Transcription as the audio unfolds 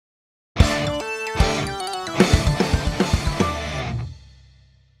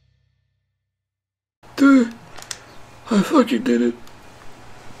I fucking did it.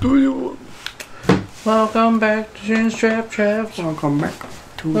 Do you? Welcome back to Chinstrap Chaps. Welcome back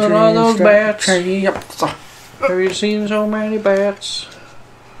to Look at all those bats. Chaps. Have you seen so many bats?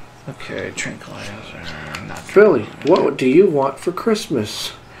 Okay, tranquilizer. Not Billy, what do you want for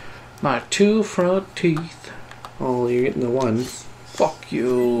Christmas? my 2 front teeth. Oh, you're getting the one. Fuck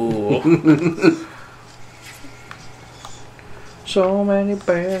you. So many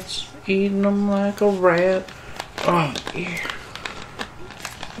bats, eating them like a rat. Oh, yeah.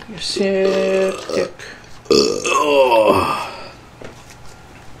 You're septic.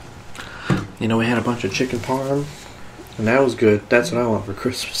 You know, we had a bunch of chicken parm, and that was good. That's what I want for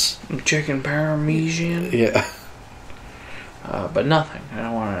Christmas. Chicken parmesan. Yeah. But nothing. I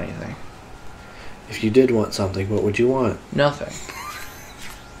don't want anything. If you did want something, what would you want? Nothing.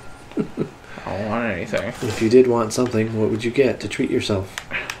 I don't want anything. If you did want something, what would you get to treat yourself?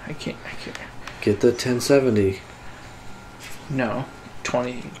 I can't. Get the 1070. No.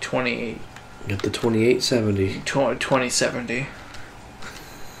 28. Get the 2870. 2070.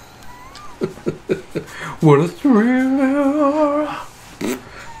 What a thrill!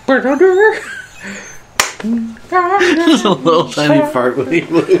 Just a little tiny fart when he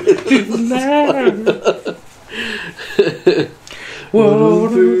What a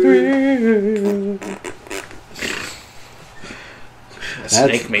thrill! That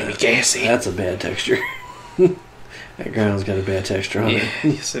snake made me gassy. That's a bad texture. That ground's got a bad texture on it.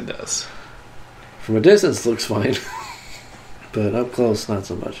 Yes, it does. From a distance, looks fine. But up close, not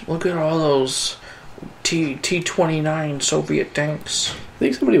so much. Look at all those T-29 Soviet tanks. I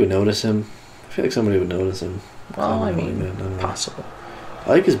think somebody would notice him. I feel like somebody would notice him. Well, I mean, possible.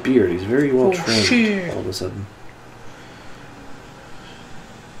 I like his beard. He's very well trimmed. Shit. All of a sudden.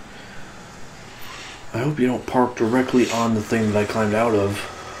 I hope you don't park directly on the thing that I climbed out of.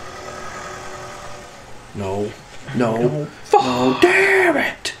 No. No. No. Damn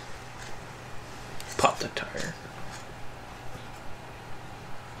it! Pop the tire.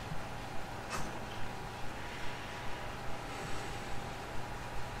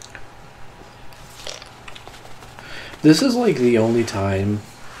 This is like the only time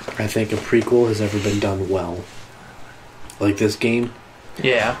I think a prequel has ever been done well. Like this game.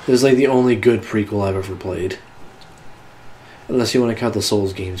 Yeah. This is like the only good prequel I've ever played. Unless you want to count the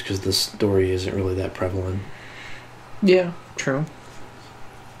Souls games, because the story isn't really that prevalent. Yeah, true.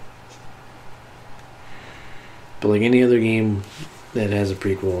 But like any other game that has a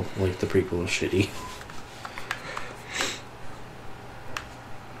prequel, like the prequel is shitty.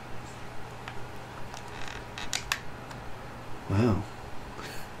 Wow.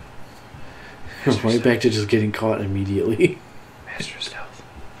 Right back to just getting caught immediately. Master Stealth.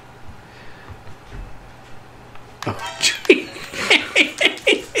 Oh, gee.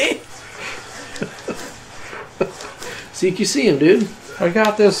 See, you see him, dude. I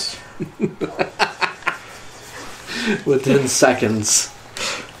got this. Within seconds.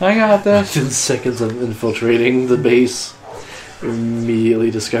 I got this. Within seconds of infiltrating the base,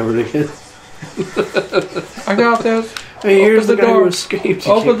 immediately discovered again. I got this. Hey, here's Open the the guy door. who escaped.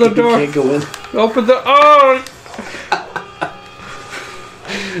 Open the door. You can't go in. Open the... Oh!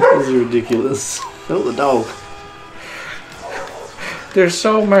 This is ridiculous. Oh, the dog. There's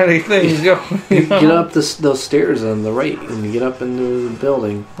so many things going You on. get up those stairs on the right, and you get up into the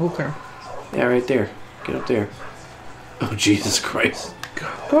building. Okay. Yeah, right there. Get up there. Oh, Jesus Christ. Go,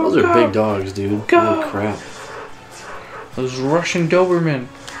 Those are go. big dogs, dude. Go. Holy crap. Those Russian Doberman.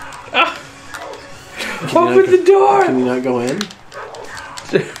 Ah! Can you Open the door! Can you not go in?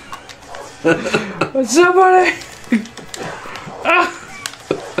 Somebody! Ah!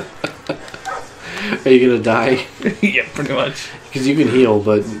 Are you gonna die? Yeah, pretty much. Because you can heal,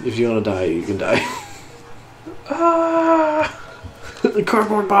 but if you want to die, you can die. Ah! The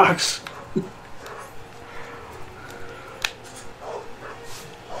cardboard box!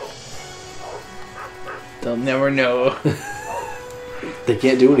 They'll never know. They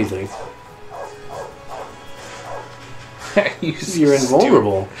can't do anything. You're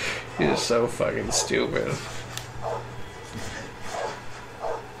invulnerable. You're so fucking stupid.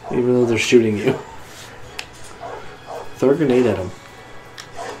 Even though they're shooting you. Throw a grenade at them.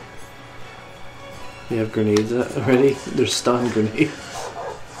 You have grenades already? They're stun grenades.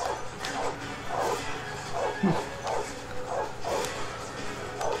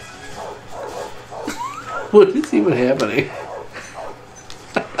 What is even happening?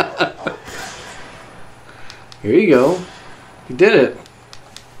 Here you go. You did it.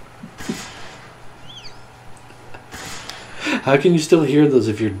 How can you still hear those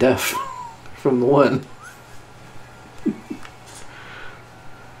if you're deaf from the one?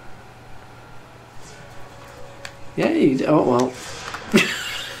 Yeah, Oh, well.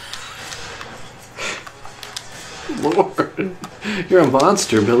 Lord. You're a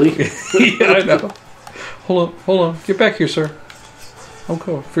monster, Billy. Yeah, I know. Hold on. Get back here, sir. I'll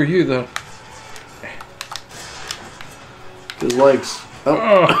go for you, though. His legs.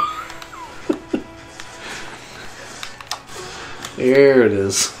 Oh. There it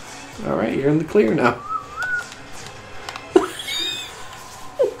is. Alright, you're in the clear now.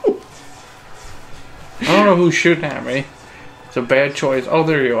 I don't know who's shooting at me. It's a bad choice. Oh,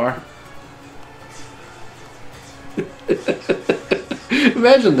 there you are.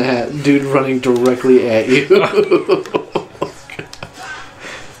 Imagine that dude running directly at you.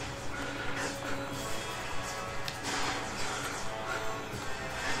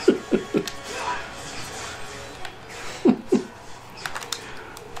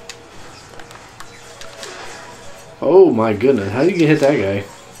 Oh my goodness, how did you hit that guy?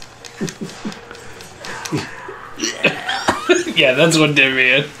 Yeah, that's what did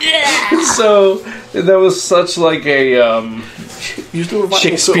me in. So, that was such like a Use the revival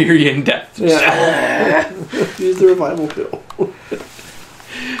Shakespearean death. pill. Yeah. Use the revival pill.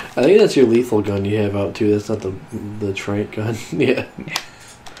 I think that's your lethal gun you have out too. That's not the trank gun. Yeah.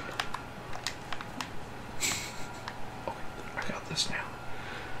 I got this now.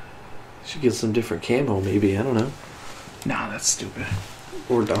 Should get some different camo maybe, I don't know. Nah, that's stupid.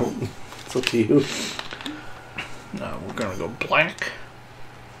 Or don't. It's up to you. No, we're gonna go black.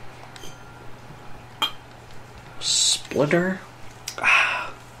 Splitter.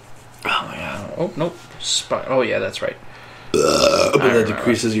 Oh yeah. Oh nope. Oh yeah, that's right. But that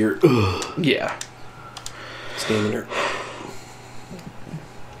decreases your Yeah. stamina.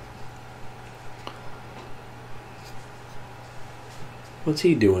 What's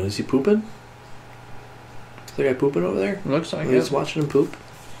he doing? Is he pooping? Is the guy pooping over there? Looks like He's it. watching him poop.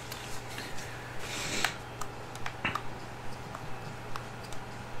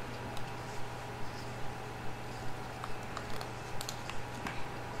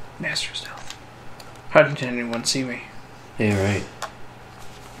 Master stealth. How did anyone see me? Yeah, right.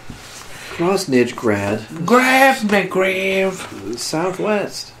 Crossnidge grad. Grab me, grave.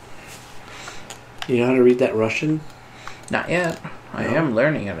 Southwest. You know how to read that Russian? Not yet. I No. am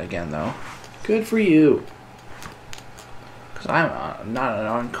learning it again, though. Good for you. Because I'm not an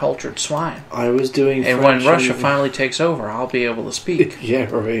uncultured swine. I was doing And French when Russia finally takes over, I'll be able to speak. Yeah,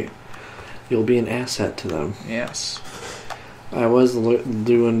 right. You'll be an asset to them. Yes. I was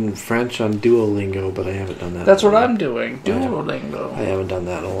doing French on Duolingo, but I haven't done that. That's in a what while. I'm doing. I Duolingo. haven't done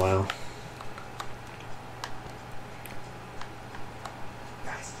that in a while.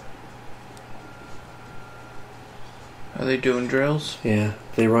 Are they doing drills? Yeah,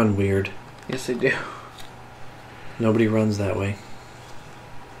 they run weird. Yes, they do. Nobody runs that way.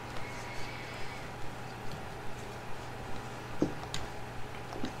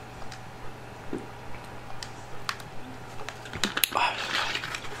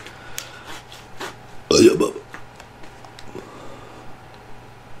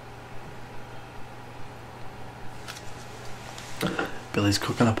 Billy's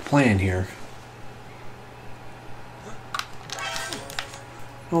cooking up a plan here.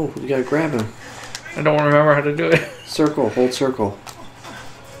 Oh, you gotta grab him. I don't remember how to do it. Circle, hold circle.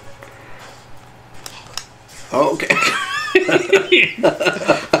 Oh, okay.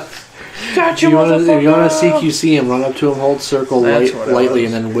 Gotcha, If you want motherfucker! to CQC him, run up to him, hold circle That's what it lightly,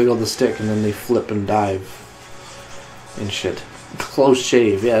 was. and then wiggle the stick, and then they flip and dive. And shit. Close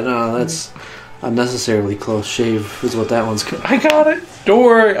shave. Yeah, no, that's unnecessarily close shave is what that one's called. I got it. Don't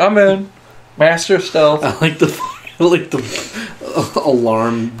worry, I'm in. Master stealth. I like the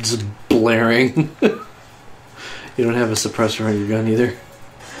alarm just blaring. You don't have a suppressor on your gun either.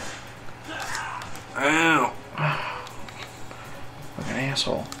 Ow. Like an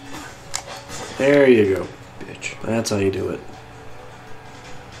asshole. There you go. Bitch. That's how you do it.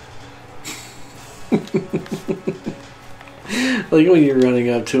 Like when you're running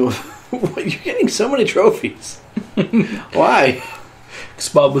up to him. You're getting so many trophies. Why? Because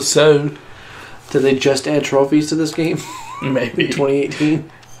Bob was so. Did they just add trophies to this game Maybe. in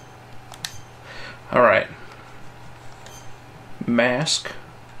 2018? Alright. Mask.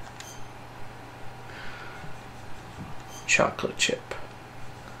 Chocolate chip.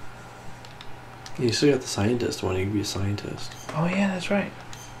 You still got the scientist one. You can be a scientist. Oh yeah, that's right.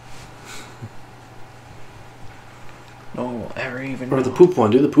 No one will ever even Or know. the poop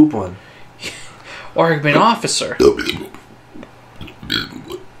one. Do the poop one. Oregon officer.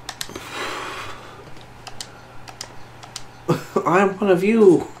 I'm one of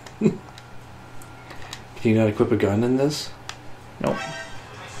you. Can you not equip a gun in this? Nope.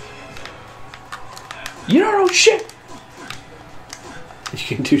 You don't know shit. You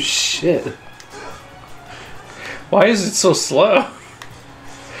can do shit. Why is it so slow?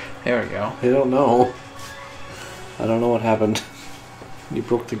 There we go. I don't know. I don't know what happened. You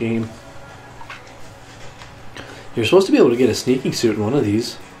broke the game. You're supposed to be able to get a sneaking suit in one of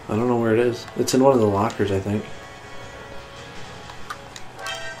these. I don't know where it is. It's in one of the lockers, I think.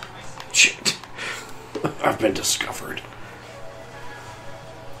 Shit. I've been discovered.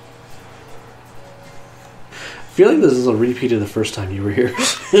 I feel like this is a repeat of the first time you were here.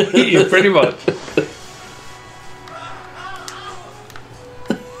 Yeah, pretty much.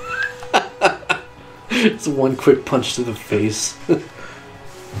 It's one quick punch to the face.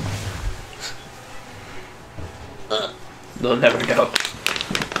 They'll never go.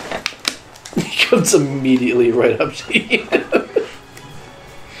 He comes immediately right up to you.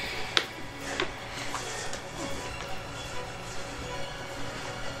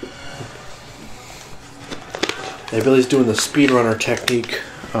 Billy's doing the speedrunner technique.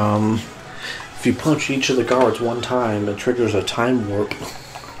 If you punch each of the guards one time, it triggers a time warp.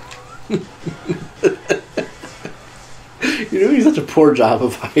 You're doing such a poor job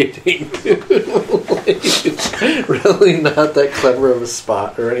of hiding. Like, really not that clever of a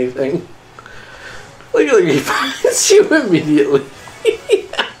spot or anything. Look, he finds you immediately.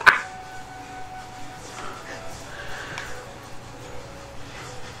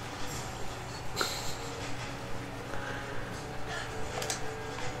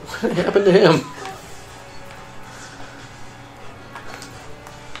 What happened to him?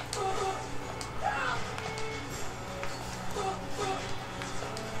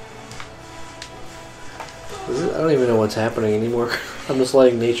 I don't even know what's happening anymore. I'm just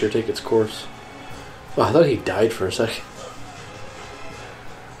letting nature take its course. Oh, I thought he died for a second.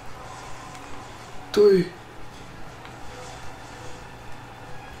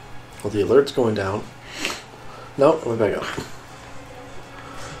 Well, the alert's going down. No, we're back up.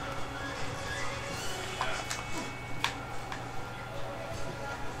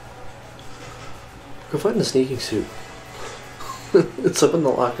 Go find the sneaking suit. It's up in the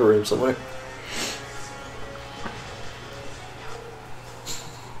locker room somewhere.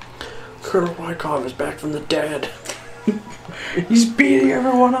 Colonel Wyckoff is back from the dead. He's beating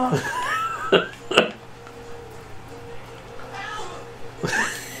everyone up.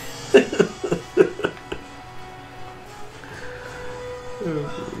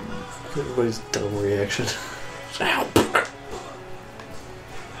 Everybody's dumb reaction. Help!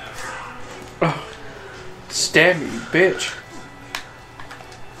 Oh, stab me, you bitch.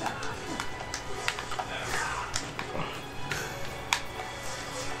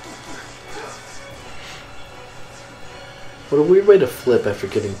 What a weird way to flip after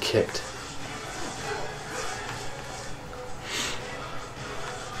getting kicked.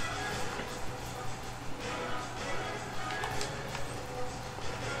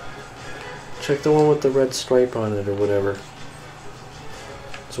 Check the one with the red stripe on it or whatever.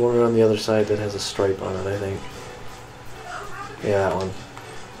 There's one on the other side that has a stripe on it, I think. Yeah, that one.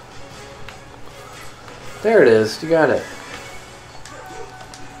 There it is. You got it.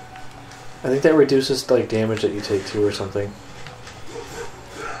 I think that reduces like damage that you take too or something.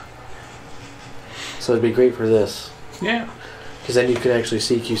 So it'd be great for this. Yeah. Because then you could actually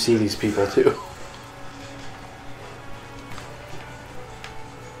CQC these people too.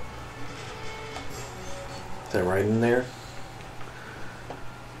 Is that right in there?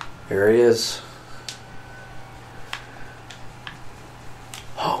 There he is.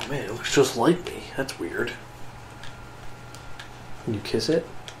 Oh man, it looks just like me. That's weird. Can you kiss it?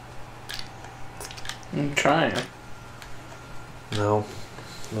 I'm trying. No.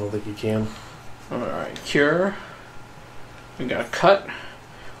 I don't think you can. Alright, cure. We got a cut,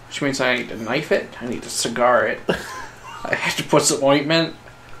 which means I need to knife it. I need to cigar it. I have to put some ointment.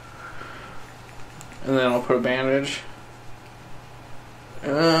 And then I'll put a bandage.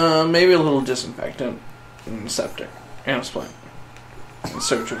 Maybe a little disinfectant. And septic. And a splint. And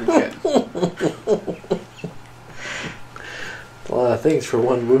surgical kit. A lot of things for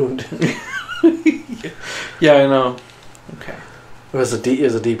one wound. Yeah, I know. Okay. It was a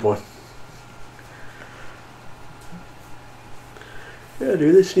deep one. Yeah,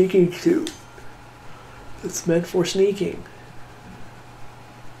 do the sneaking too. It's meant for sneaking.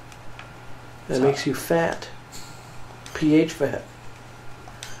 That makes you fat. pH fat.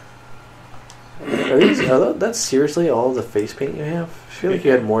 That's seriously all the face paint you have? I feel like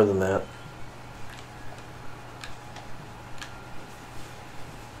you had more than that.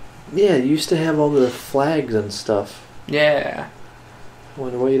 Yeah, you used to have all the flags and stuff. Yeah. I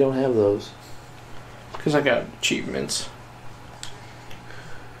wonder why you don't have those. Because I got achievements.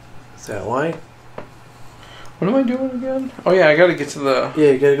 Is that why? What am I doing again? Oh yeah, I gotta get to the...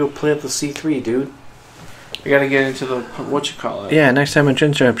 Yeah, you gotta go plant the C3, dude. I gotta get into the... Whatchamacallit? Yeah, next time in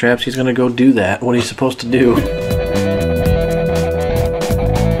Chinstrap Chaps, he's gonna go do that. What he's supposed to do.